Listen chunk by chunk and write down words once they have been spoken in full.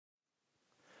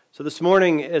So this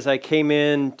morning, as I came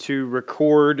in to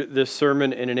record this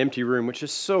sermon in an empty room, which is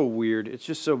so weird, it's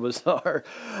just so bizarre,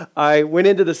 I went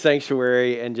into the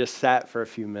sanctuary and just sat for a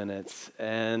few minutes.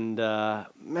 And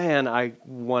man, I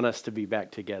want us to be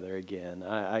back together again.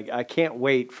 I can't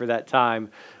wait for that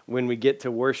time when we get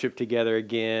to worship together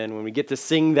again, when we get to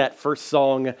sing that first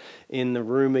song in the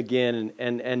room again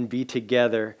and be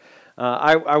together.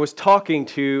 I was talking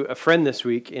to a friend this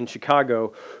week in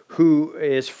Chicago who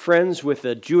is friends with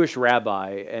a Jewish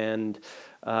rabbi, and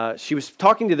she was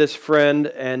talking to this friend,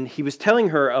 and he was telling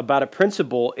her about a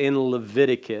principle in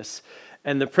Leviticus,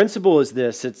 and the principle is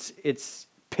this: it's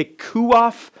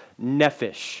pikuach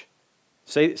nefesh.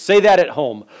 Say that at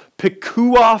home.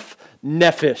 Pikuach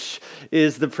nefesh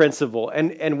is the principle,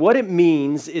 and what it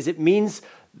means is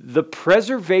the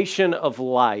preservation of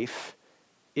life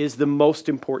is the most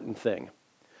important thing.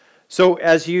 So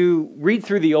as you read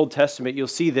through the Old Testament, you'll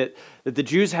see that the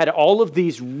Jews had all of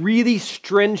these really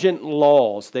stringent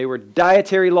laws. They were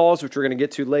dietary laws, which we're going to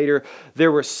get to later.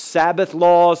 There were Sabbath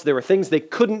laws. There were things they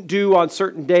couldn't do on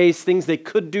certain days, things they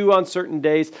could do on certain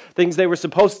days, things they were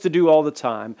supposed to do all the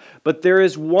time. But there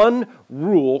is one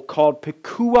rule called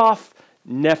pikuach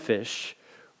nefesh,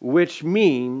 which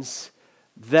means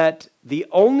that the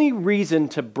only reason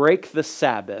to break the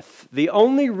Sabbath, the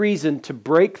only reason to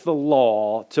break the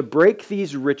law, to break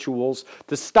these rituals,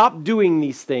 to stop doing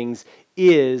these things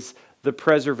is the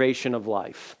preservation of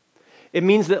life. It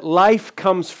means that life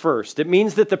comes first. It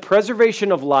means that the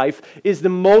preservation of life is the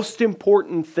most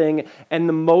important thing and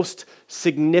the most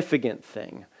significant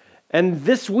thing. And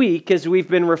this week, as we've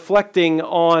been reflecting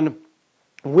on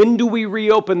when do we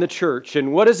reopen the church,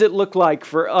 and what does it look like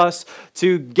for us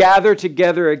to gather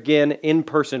together again in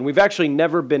person? We've actually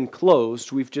never been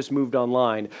closed. We've just moved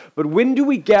online. But when do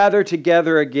we gather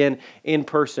together again in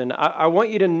person? I want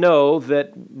you to know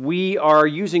that we are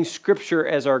using Scripture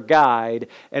as our guide,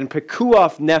 and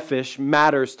pikuach nefesh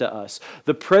matters to us.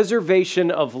 The preservation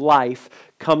of life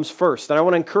comes first. And I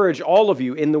want to encourage all of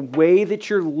you in the way that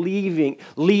you're leading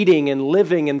and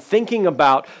living and thinking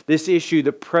about this issue,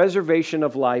 the preservation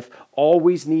of life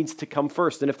always needs to come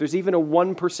first. And if there's even a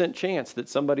 1% chance that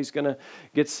somebody's going to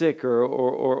get sick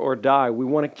or die, we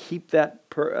want to keep that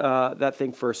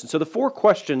thing first. And so the four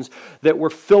questions that we're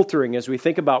filtering as we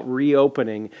think about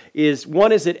reopening is,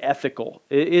 one, is it ethical?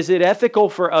 Is it ethical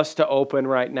for us to open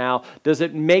right now? Does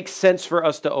it make sense for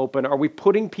us to open? Are we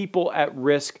putting people at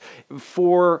risk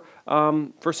for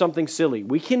something silly?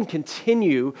 We can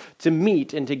continue to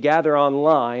meet and to gather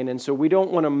online, and so we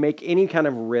don't want to make any kind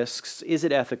of risks. Is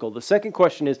it ethical? The second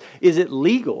question is it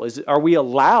legal? Are we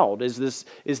allowed? Is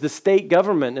the state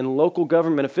government and local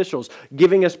government officials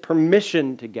giving us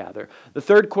permission to gather? The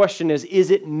third question is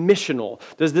it missional?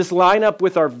 Does this line up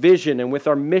with our vision and with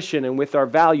our mission and with our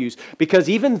values? Because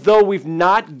even though we've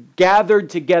not gathered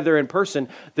together in person,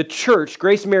 the church,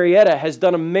 Grace Marietta, has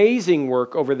done amazing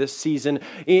work over this season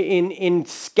in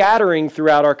scattering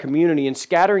throughout our community and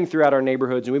scattering throughout our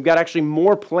neighborhoods. And we've got actually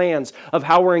more plans of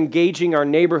how we're engaging our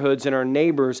neighborhoods and our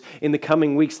neighbors in the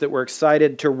coming weeks that we're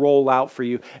excited to roll out for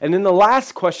you. And then the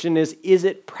last question is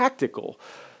it practical?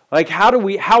 Like, how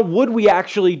would we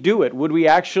actually do it? Would we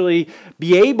actually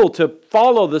be able to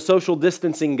follow the social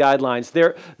distancing guidelines?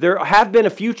 There have been a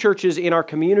few churches in our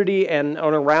community and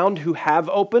around who have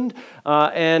opened,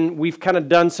 and we've kind of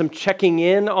done some checking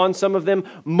in on some of them.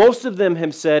 Most of them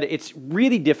have said it's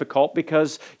really difficult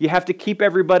because you have to keep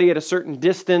everybody at a certain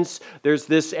distance. There's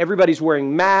this, everybody's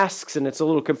wearing masks, and it's a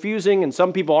little confusing, and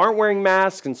some people aren't wearing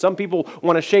masks, and some people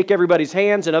want to shake everybody's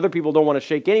hands, and other people don't want to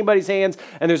shake anybody's hands,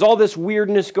 and there's all this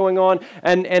weirdness going on,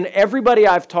 and everybody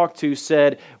I've talked to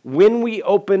said when we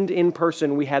opened in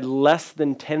person, we had less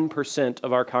than 10%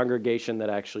 of our congregation that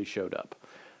actually showed up.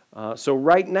 So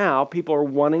right now, people are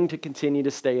wanting to continue to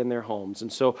stay in their homes.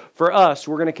 And so for us,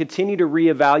 we're going to continue to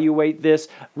reevaluate this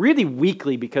really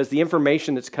weekly because the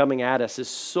information that's coming at us is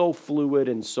so fluid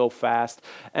and so fast.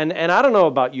 And I don't know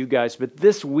about you guys, but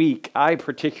this week, I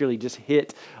particularly just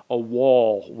hit a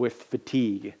wall with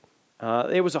fatigue.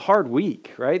 It was a hard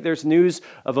week, right? There's news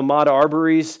of Ahmaud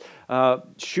Arbery's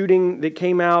shooting that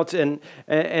came out, and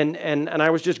I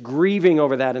was just grieving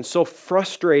over that and so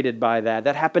frustrated by that.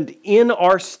 That happened in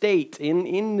our state,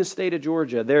 in the state of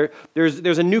Georgia.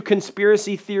 There's a new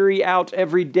conspiracy theory out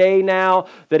every day now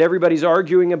that everybody's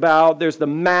arguing about. There's the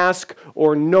mask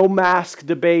or no mask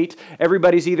debate.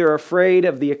 Everybody's either afraid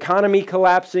of the economy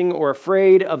collapsing or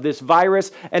afraid of this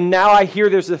virus. And now I hear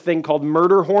there's a thing called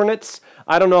murder hornets.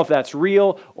 I don't know if that's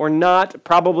real or not,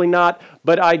 probably not,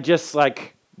 but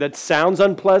That sounds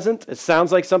unpleasant. It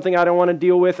sounds like something I don't want to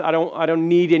deal with. I don't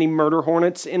need any murder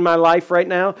hornets in my life right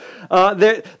now.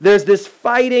 There's this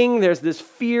fighting, there's this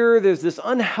fear, there's this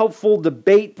unhelpful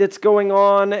debate that's going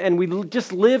on, and we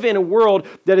just live in a world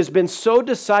that has been so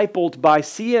discipled by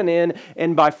CNN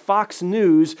and by Fox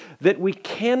News that we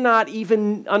cannot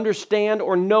even understand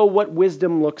or know what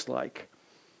wisdom looks like.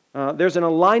 There's an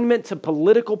alignment to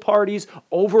political parties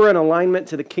over an alignment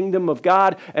to the kingdom of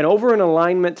God and over an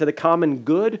alignment to the common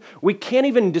good. We can't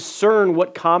even discern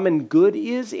what common good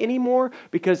is anymore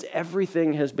because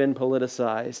everything has been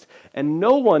politicized and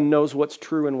no one knows what's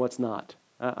true and what's not.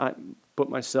 I put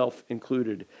myself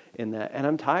included in that, and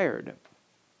I'm tired.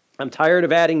 I'm tired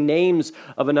of adding names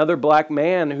of another black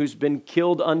man who's been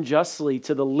killed unjustly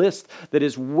to the list that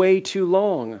is way too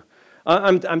long.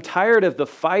 I'm tired of the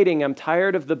fighting. I'm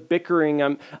tired of the bickering.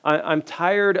 I'm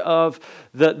tired of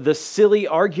the silly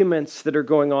arguments that are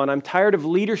going on. I'm tired of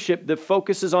leadership that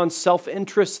focuses on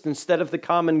self-interest instead of the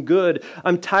common good.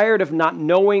 I'm tired of not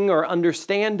knowing or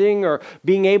understanding or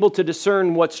being able to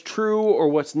discern what's true or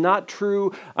what's not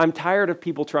true. I'm tired of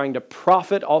people trying to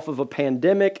profit off of a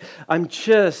pandemic. I'm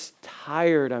just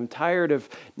tired. I'm tired of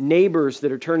neighbors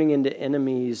that are turning into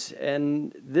enemies.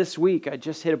 And this week, I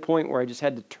just hit a point where I just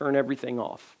had to turn everything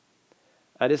off.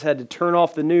 I just had to turn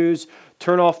off the news,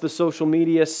 turn off the social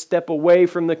media, step away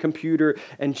from the computer,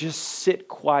 and just sit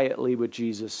quietly with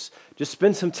Jesus. Just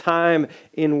spend some time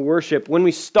in worship. When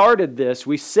we started this,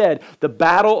 we said the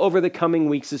battle over the coming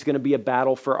weeks is going to be a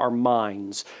battle for our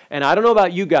minds. And I don't know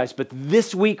about you guys, but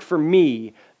this week for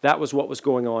me, that was what was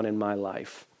going on in my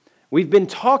life. We've been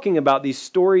talking about these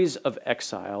stories of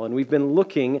exile, and we've been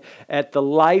looking at the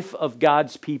life of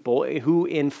God's people who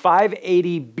in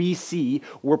 580 BC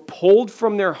were pulled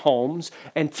from their homes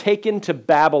and taken to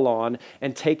Babylon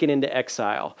and taken into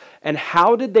exile. And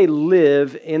how did they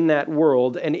live in that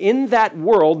world? And in that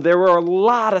world, there were a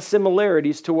lot of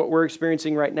similarities to what we're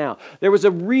experiencing right now. There was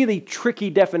a really tricky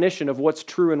definition of what's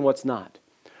true and what's not.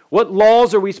 What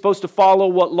laws are we supposed to follow?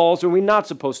 What laws are we not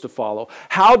supposed to follow?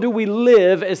 How do we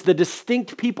live as the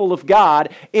distinct people of God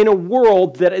in a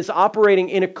world that is operating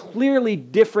in a clearly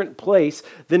different place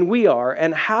than we are?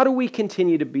 And how do we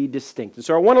continue to be distinct? And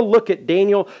so I want to look at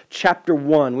Daniel chapter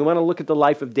 1. We want to look at the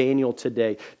life of Daniel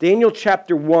today. Daniel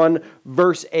chapter 1,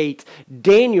 verse 8.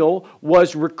 Daniel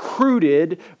was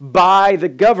recruited by the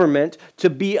government to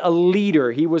be a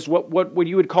leader. He was what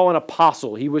you would call an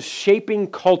apostle. He was shaping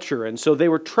culture. And so they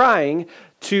were trying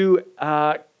to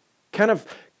kind of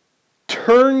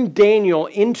turn Daniel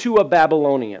into a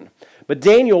Babylonian. But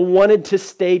Daniel wanted to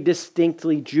stay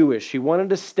distinctly Jewish. He wanted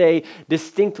to stay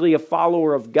distinctly a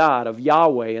follower of God, of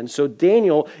Yahweh. And so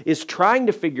Daniel is trying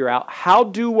to figure out, how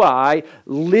do I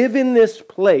live in this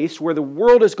place where the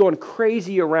world is going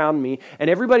crazy around me and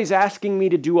everybody's asking me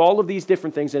to do all of these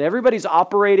different things and everybody's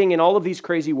operating in all of these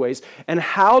crazy ways, and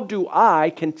how do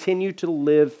I continue to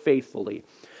live faithfully?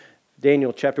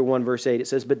 Daniel chapter 1, verse 8, it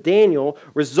says, "But Daniel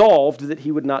resolved that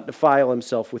he would not defile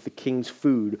himself with the king's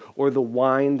food or the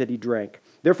wine that he drank.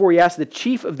 Therefore he asked the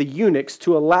chief of the eunuchs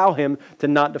to allow him to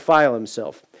not defile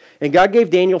himself. And God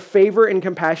gave Daniel favor and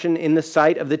compassion in the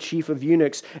sight of the chief of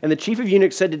eunuchs. And the chief of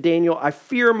eunuchs said to Daniel, 'I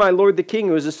fear my lord the king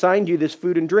who has assigned you this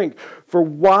food and drink. For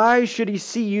why should he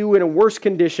see you in a worse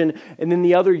condition than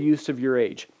the other youths of your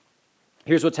age?'"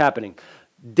 Here's what's happening.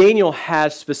 Daniel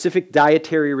has specific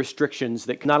dietary restrictions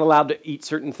that not allowed to eat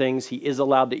certain things. He is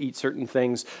allowed to eat certain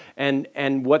things.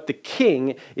 And what the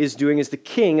king is doing is the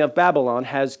king of Babylon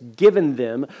has given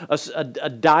them a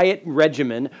diet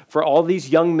regimen for all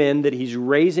these young men that he's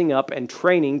raising up and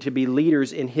training to be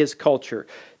leaders in his culture.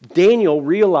 Daniel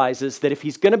realizes that if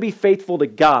he's going to be faithful to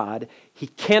God, he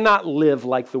cannot live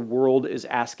like the world is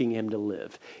asking him to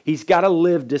live. He's got to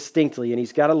live distinctly, and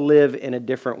he's got to live in a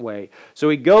different way. So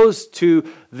he goes to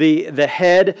the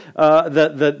head,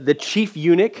 the chief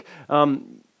eunuch.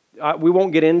 We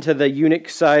won't get into the eunuch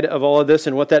side of all of this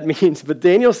and what that means, but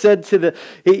Daniel said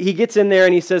he gets in there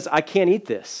and he says, "I can't eat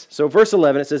this." So verse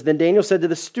 11, it says, "Then Daniel said to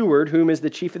the steward, whom is the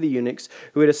chief of the eunuchs,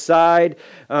 who had assigned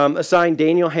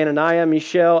Daniel, Hananiah,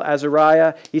 Mishael,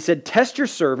 Azariah, he said, 'Test your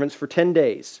servants for 10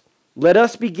 days. Let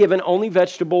us be given only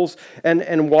vegetables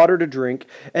and water to drink,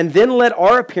 and then let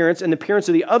our appearance and the appearance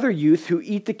of the other youth who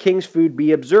eat the king's food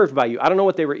be observed by you.'" I don't know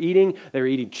what they were eating. They were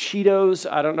eating Cheetos.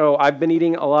 I don't know. I've been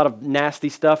eating a lot of nasty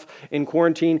stuff in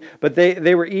quarantine, but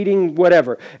they were eating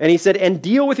whatever. And he said, "And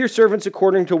deal with your servants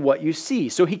according to what you see."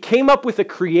 So he came up with a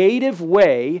creative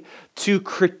way to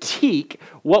critique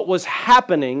what was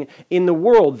happening in the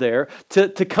world there, to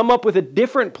come up with a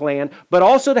different plan, but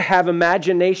also to have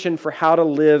imagination for how to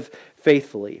live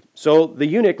faithfully. So the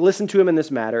eunuch listened to him in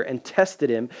this matter and tested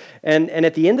him. And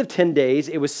at the end of 10 days,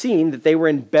 it was seen that they were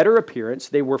in better appearance.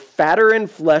 They were fatter in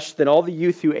flesh than all the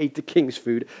youth who ate the king's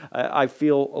food. I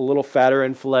feel a little fatter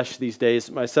in flesh these days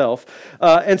myself.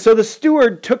 And so the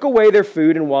steward took away their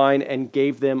food and wine and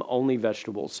gave them only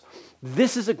vegetables.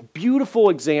 This is a beautiful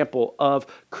example of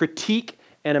critique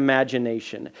and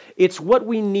imagination. It's what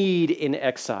we need in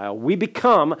exile. We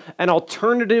become an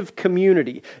alternative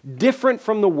community, different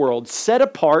from the world, set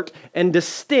apart and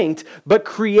distinct, but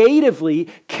creatively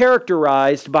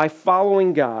characterized by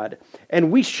following God.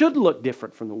 And we should look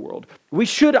different from the world. We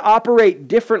should operate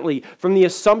differently from the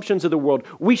assumptions of the world.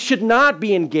 We should not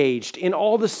be engaged in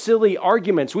all the silly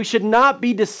arguments. We should not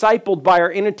be discipled by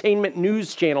our entertainment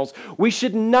news channels. We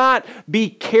should not be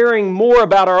caring more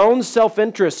about our own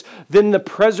self-interest than the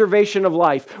preservation of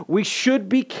life. We should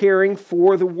be caring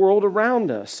for the world around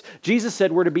us. Jesus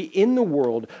said we're to be in the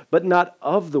world, but not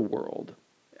of the world.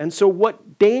 And so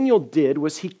what Daniel did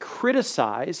was he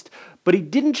criticized, but he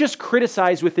didn't just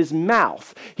criticize with his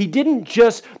mouth. He didn't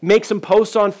just make some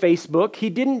posts on Facebook. He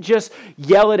didn't just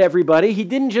yell at everybody. He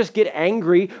didn't just get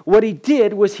angry. What he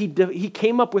did was he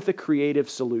came up with a creative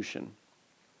solution.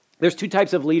 There's two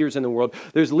types of leaders in the world.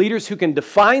 There's leaders who can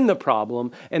define the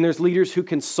problem, and there's leaders who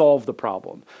can solve the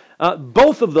problem.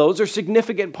 Both of those are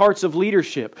significant parts of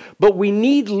leadership, but we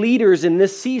need leaders in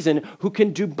this season who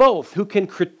can do both, who can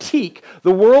critique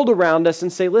the world around us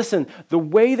and say, listen, the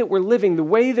way that we're living, the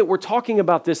way that we're talking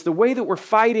about this, the way that we're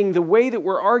fighting, the way that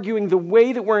we're arguing, the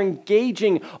way that we're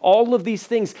engaging, all of these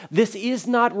things, this is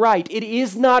not right. It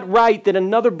is not right that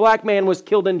another black man was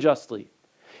killed unjustly.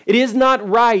 It is not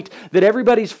right that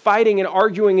everybody's fighting and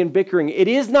arguing and bickering. It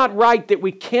is not right that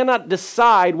we cannot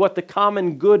decide what the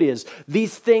common good is.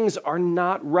 These things are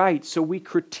not right, so we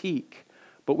critique.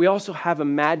 But we also have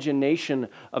imagination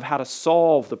of how to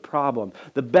solve the problem.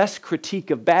 The best critique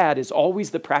of bad is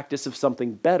always the practice of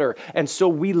something better. And so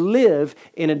we live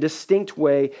in a distinct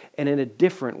way and in a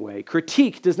different way.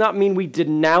 Critique does not mean we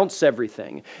denounce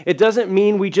everything. It doesn't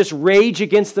mean we just rage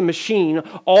against the machine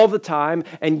all the time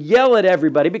and yell at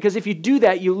everybody, because if you do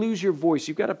that, you lose your voice.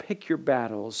 You've got to pick your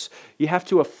battles. You have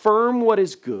to affirm what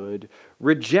is good,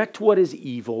 reject what is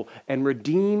evil, and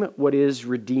redeem what is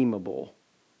redeemable.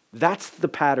 That's the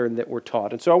pattern that we're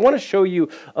taught. And so I want to show you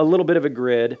a little bit of a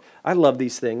grid. I love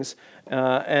these things.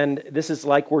 And this is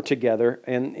like we're together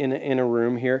in a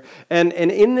room here. And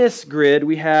in this grid,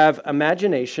 we have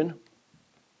imagination.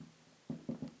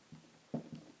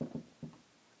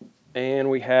 And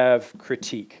we have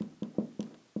critique.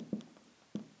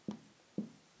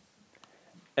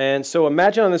 And so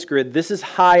imagine on this grid, this is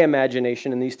high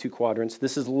imagination in these two quadrants.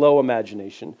 This is low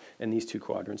imagination in these two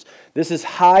quadrants. This is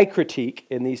high critique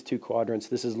in these two quadrants.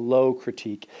 This is low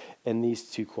critique in these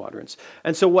two quadrants.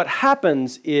 And so what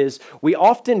happens is we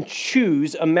often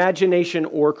choose imagination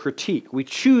or critique. We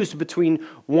choose between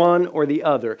one or the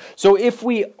other. So if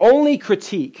we only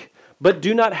critique but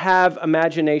do not have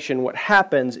imagination, what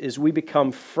happens is we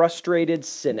become frustrated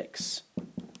cynics.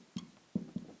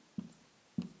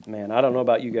 Man, I don't know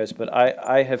about you guys, but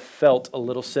I have felt a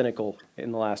little cynical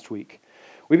in the last week.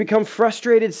 We become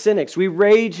frustrated cynics. We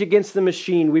rage against the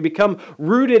machine. We become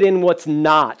rooted in what's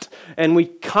not, and we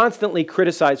constantly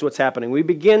criticize what's happening. We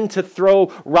begin to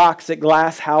throw rocks at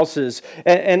glass houses,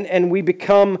 and we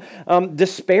become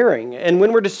despairing. And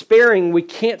when we're despairing, we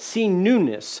can't see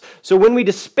newness. So when we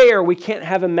despair, we can't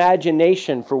have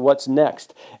imagination for what's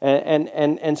next.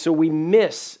 And so we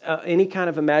miss any kind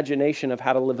of imagination of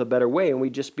how to live a better way, and we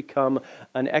just become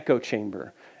an echo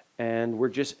chamber. And we're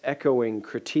just echoing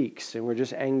critiques, and we're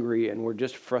just angry, and we're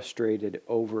just frustrated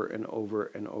over and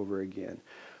over and over again.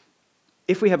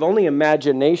 If we have only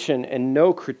imagination and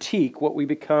no critique, what we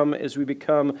become is we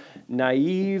become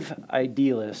naive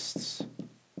idealists.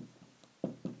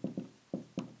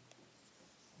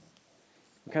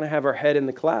 We kind of have our head in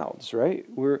the clouds, right?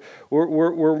 We're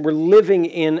living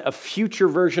in a future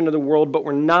version of the world, but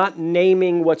we're not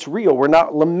naming what's real. We're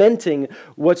not lamenting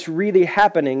what's really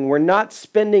happening. We're not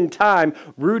spending time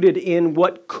rooted in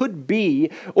what could be,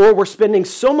 or we're spending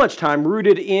so much time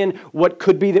rooted in what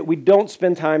could be that we don't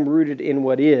spend time rooted in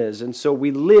what is. And so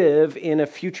we live in a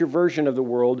future version of the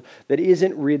world that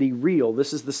isn't really real.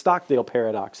 This is the Stockdale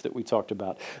paradox that we talked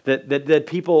about, that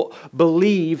people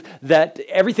believe that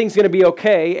everything's going to be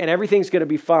okay, and everything's going to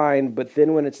be fine, but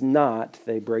then when it's not,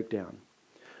 they break down.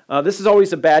 This is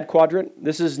always a bad quadrant.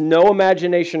 This is no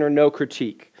imagination or no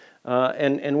critique.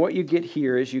 And what you get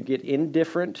here is you get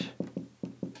indifferent.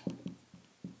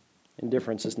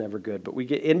 Indifference is never good, but we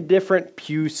get indifferent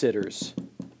pew sitters.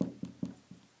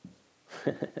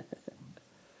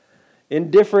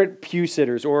 indifferent pew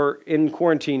sitters, or in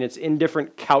quarantine, it's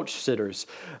indifferent couch sitters.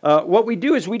 What we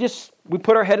do is we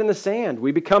put our head in the sand.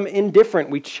 We become indifferent.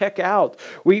 We check out.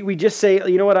 We just say,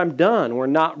 you know what, I'm done. We're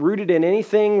not rooted in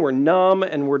anything. We're numb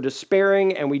and we're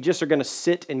despairing, and we just are going to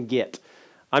sit and get.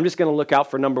 I'm just going to look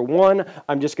out for number one.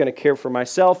 I'm just going to care for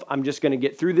myself. I'm just going to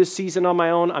get through this season on my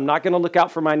own. I'm not going to look out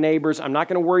for my neighbors. I'm not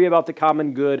going to worry about the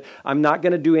common good. I'm not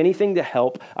going to do anything to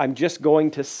help. I'm just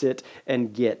going to sit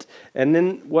and get. And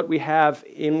then what we have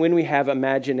when we have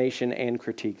imagination and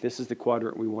critique, this is the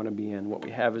quadrant we want to be in. What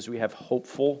we have is we have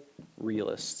hopeful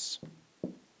realists.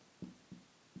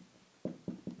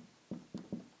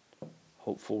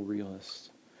 Hopeful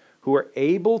realists who are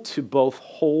able to both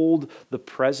hold the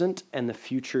present and the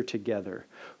future together,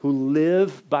 who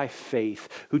live by faith,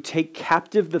 who take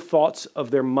captive the thoughts of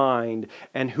their mind,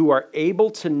 and who are able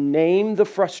to name the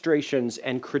frustrations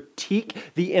and critique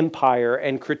the empire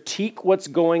and critique what's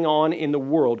going on in the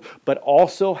world, but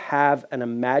also have an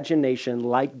imagination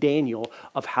like Daniel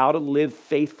of how to live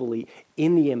faithfully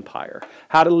in the empire,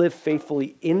 how to live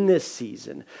faithfully in this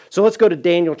season. So let's go to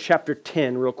Daniel chapter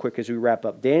 10 real quick as we wrap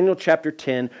up. Daniel chapter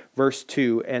 10, verse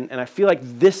 2. And I feel like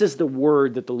this is the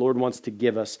word that the Lord wants to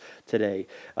give us today.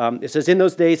 It says, in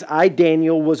those days, I,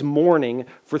 Daniel, was mourning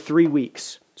for 3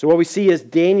 weeks. So what we see is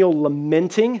Daniel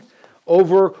lamenting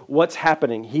over what's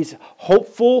happening. He's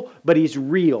hopeful, but he's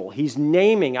real. He's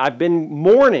naming, I've been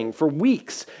mourning for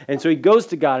weeks. And so he goes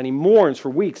to God and he mourns for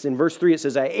weeks. In verse 3 it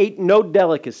says, I ate no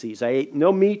delicacies. I ate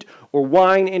no meat or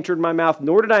wine entered my mouth,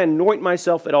 nor did I anoint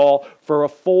myself at all for a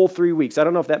full 3 weeks. I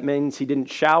don't know if that means he didn't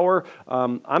shower.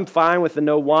 I'm fine with the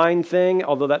no wine thing,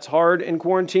 although that's hard in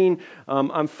quarantine.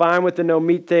 I'm fine with the no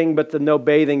meat thing, but the no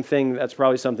bathing thing, that's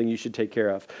probably something you should take care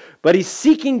of. But he's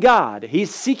seeking God.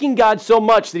 He's seeking God so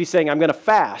much that he's saying, I'm going to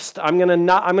fast. I'm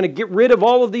going to get rid of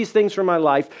all of these things from my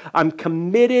life. I'm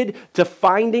committed to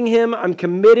finding him. I'm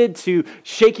committed to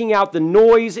shaking out the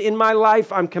noise in my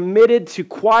life. I'm committed to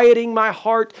quieting my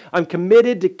heart. I'm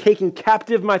committed to taking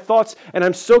captive my thoughts, and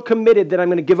I'm so committed that I'm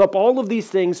going to give up all of these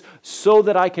things so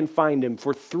that I can find him.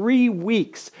 For 3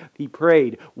 weeks, he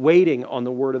prayed, waiting on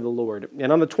the word of the Lord.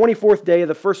 And on the 24th day of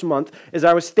the first month, as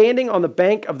I was standing on the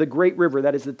bank of the great river,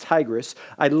 that is the Tigris,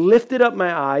 I lifted up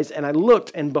my eyes, and I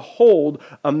looked, and behold,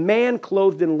 a man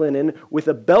clothed in linen, with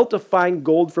a belt of fine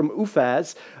gold from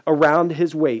Uphaz around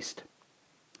his waist.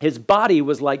 His body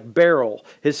was like beryl,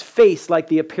 his face like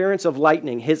the appearance of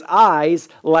lightning, his eyes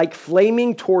like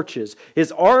flaming torches,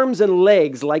 his arms and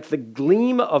legs like the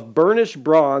gleam of burnished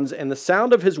bronze, and the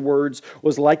sound of his words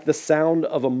was like the sound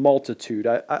of a multitude.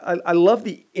 I love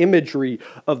the imagery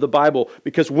of the Bible,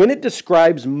 because when it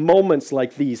describes moments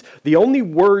like these, the only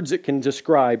words it can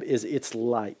describe is "it's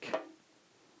like."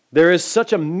 There is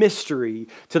such a mystery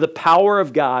to the power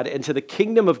of God and to the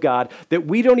kingdom of God that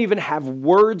we don't even have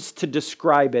words to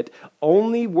describe it. The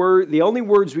only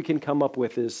words we can come up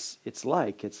with is it's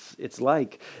like. It's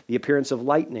like the appearance of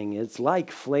lightning. It's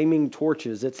like flaming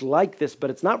torches. It's like this, but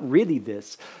it's not really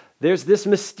this. There's this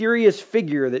mysterious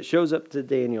figure that shows up to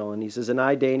Daniel, and he says, and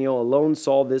I, Daniel, alone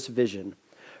saw this vision.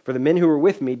 For the men who were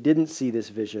with me didn't see this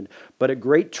vision, but a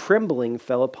great trembling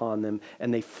fell upon them,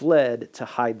 and they fled to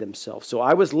hide themselves. So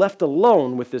I was left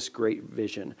alone with this great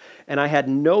vision, and I had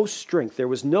no strength. There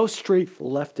was no strength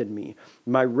left in me.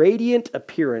 My radiant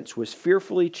appearance was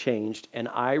fearfully changed, and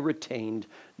I retained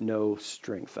no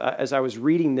strength. As I was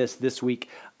reading this week,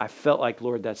 I felt like,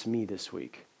 Lord, that's me this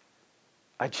week.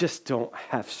 I just don't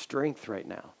have strength right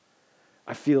now.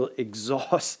 I feel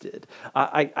exhausted.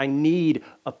 I need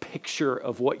a picture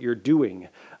of what you're doing.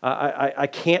 I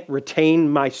can't retain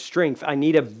my strength. I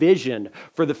need a vision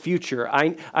for the future.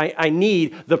 I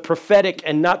need the prophetic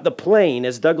and not the plain,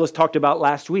 as Douglas talked about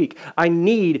last week. I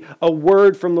need a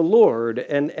word from the Lord.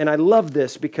 And I love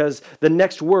this because the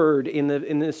next word in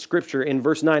the scripture, in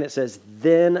verse 9, it says,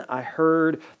 then I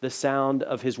heard the sound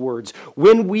of his words.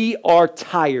 When we are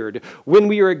tired, when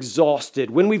we are exhausted,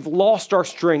 when we've lost our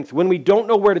strength, when we don't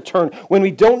know where to turn, when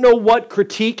we don't know what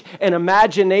critique and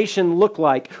imagination look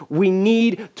like, we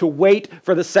need to wait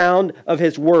for the sound of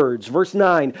his words. Verse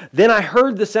 9, then I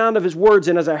heard the sound of his words,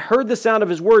 and as I heard the sound of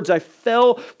his words, I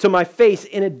fell to my face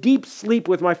in a deep sleep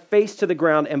with my face to the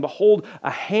ground, and behold, a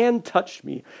hand touched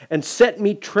me and set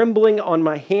me trembling on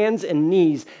my hands and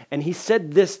knees, and he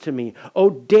said this to me, O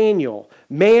Daniel,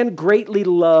 man greatly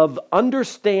loved,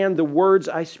 understand the words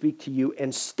I speak to you,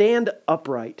 and stand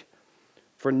upright,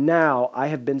 for now I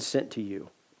have been sent to you.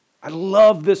 I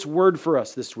love this word for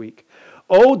us this week.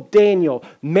 "O Daniel,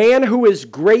 man who is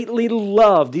greatly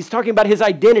loved." He's talking about his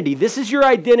identity. This is your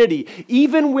identity.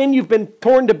 Even when you've been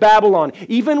torn to Babylon,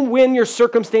 even when your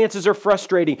circumstances are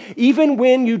frustrating, even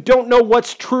when you don't know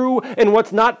what's true and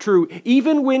what's not true,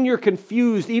 even when you're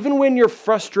confused, even when you're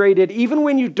frustrated, even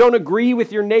when you don't agree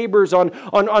with your neighbors on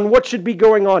what should be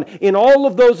going on, in all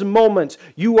of those moments,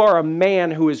 you are a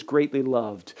man who is greatly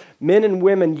loved. Men and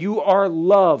women, you are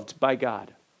loved by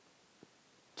God.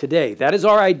 Today, that is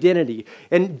our identity.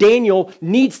 And Daniel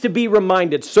needs to be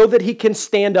reminded so that he can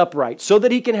stand upright, so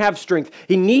that he can have strength.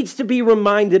 He needs to be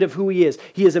reminded of who he is.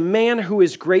 He is a man who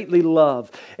is greatly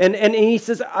loved. And he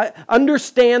says, "I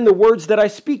understand the words that I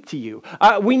speak to you."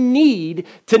 We need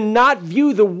to not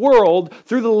view the world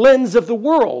through the lens of the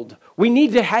world. We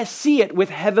need to see it with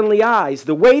heavenly eyes.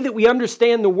 The way that we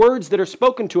understand the words that are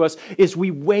spoken to us is we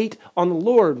wait on the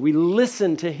Lord. We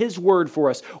listen to His word for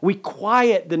us. We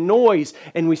quiet the noise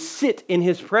and we sit in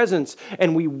His presence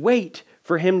and we wait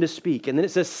for Him to speak. And then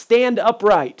it says, stand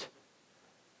upright,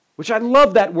 which I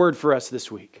love that word for us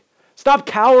this week. Stop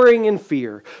cowering in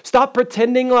fear. Stop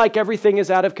pretending like everything is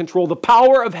out of control. The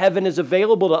power of heaven is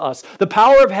available to us. The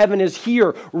power of heaven is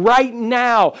here right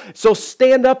now. So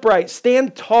stand upright,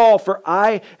 stand tall, for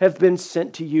I have been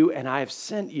sent to you and I have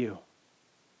sent you.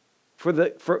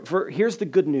 Here's the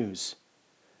good news.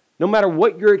 No matter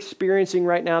what you're experiencing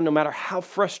right now, no matter how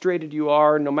frustrated you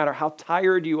are, no matter how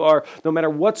tired you are, no matter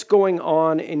what's going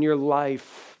on in your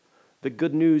life, the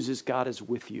good news is God is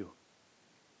with you.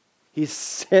 He's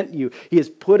sent you. He is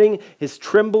putting His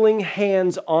trembling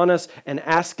hands on us and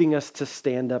asking us to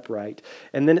stand upright.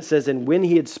 And then it says, and when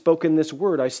He had spoken this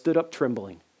word, I stood up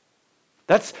trembling.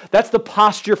 That's the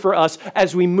posture for us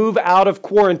as we move out of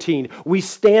quarantine. We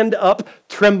stand up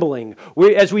trembling.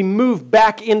 As we move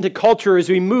back into culture, as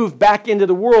we move back into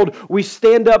the world, we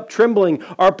stand up trembling.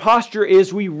 Our posture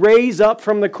is we raise up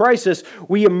from the crisis.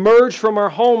 We emerge from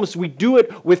our homes. We do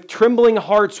it with trembling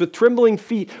hearts, with trembling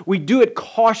feet. We do it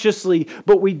cautiously,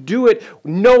 but we do it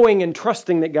knowing and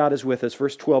trusting that God is with us.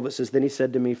 Verse 12, it says, then He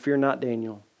said to me, fear not,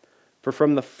 Daniel, for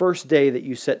from the first day that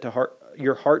you set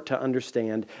your heart to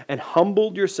understand and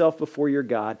humbled yourself before your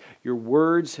God, your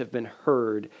words have been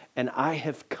heard, and I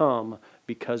have come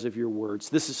because of your words.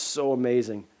 This is so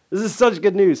amazing. This is such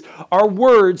good news. Our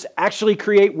words actually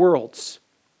create worlds.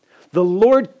 The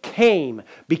Lord came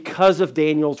because of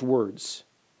Daniel's words.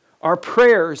 Our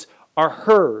prayers are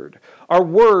heard. Our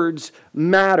words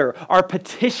matter. Our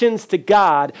petitions to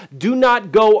God do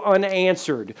not go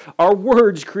unanswered. Our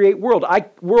words create worlds.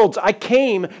 I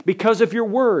came because of your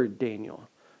word, Daniel.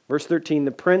 Verse 13,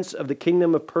 the prince of the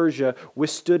kingdom of Persia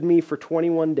withstood me for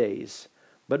 21 days.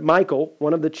 But Michael,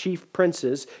 one of the chief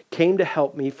princes, came to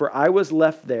help me, for I was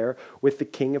left there with the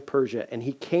king of Persia. And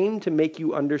he came to make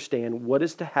you understand what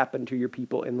is to happen to your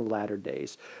people in the latter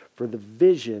days. For the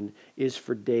vision is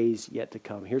for days yet to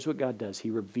come. Here's what God does. He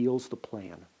reveals the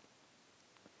plan.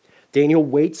 Daniel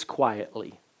waits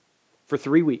quietly for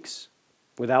 3 weeks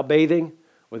without bathing,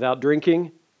 without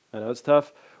drinking. I know it's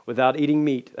tough. Without eating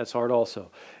meat. That's hard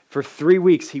also. For 3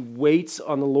 weeks, he waits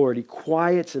on the Lord. He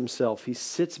quiets himself. He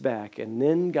sits back, and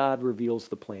then God reveals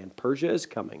the plan. Persia is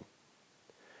coming.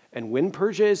 And when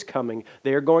Persia is coming,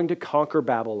 they are going to conquer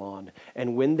Babylon.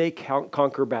 And when they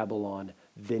conquer Babylon,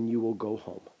 then you will go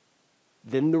home.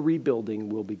 Then the rebuilding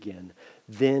will begin.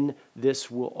 Then this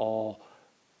will all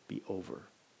be over.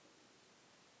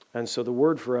 And so the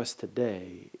word for us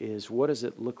today is, what does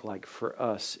it look like for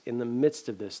us in the midst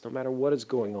of this, no matter what is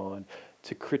going on,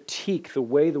 to critique the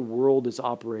way the world is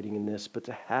operating in this, but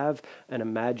to have an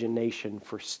imagination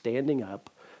for standing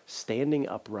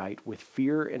upright with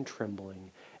fear and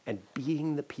trembling, and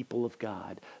being the people of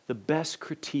God. The best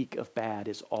critique of bad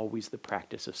is always the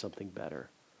practice of something better.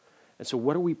 And so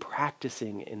what are we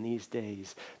practicing in these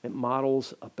days that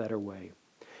models a better way?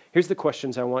 Here's the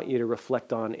questions I want you to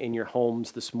reflect on in your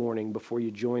homes this morning before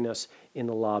you join us in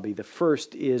the lobby. The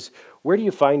first is, where do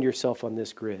you find yourself on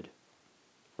this grid?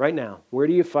 Right now, where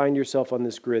do you find yourself on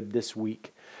this grid this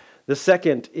week? The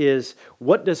second is,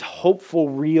 what does hopeful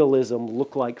realism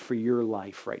look like for your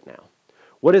life right now?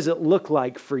 What does it look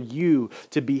like for you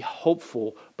to be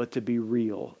hopeful but to be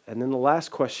real? And then the last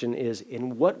question is,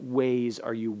 in what ways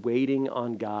are you waiting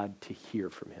on God to hear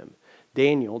from Him?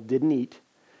 Daniel didn't eat.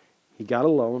 He got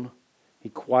alone. He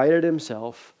quieted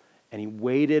himself and he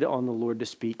waited on the Lord to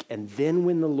speak. And then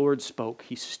when the Lord spoke,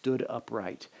 he stood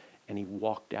upright and he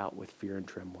walked out with fear and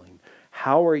trembling.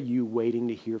 How are you waiting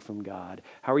to hear from God?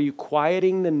 How are you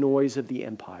quieting the noise of the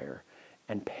empire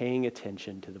and paying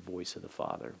attention to the voice of the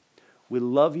Father? We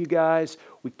love you guys.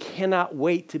 We cannot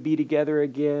wait to be together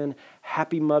again.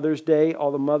 Happy Mother's Day,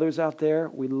 all the mothers out there.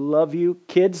 We love you.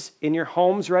 Kids in your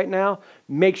homes right now,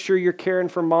 make sure you're caring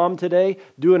for mom today,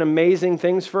 doing amazing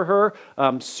things for her,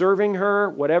 serving her,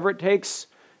 whatever it takes.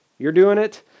 You're doing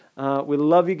it. We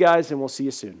love you guys, and we'll see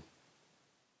you soon.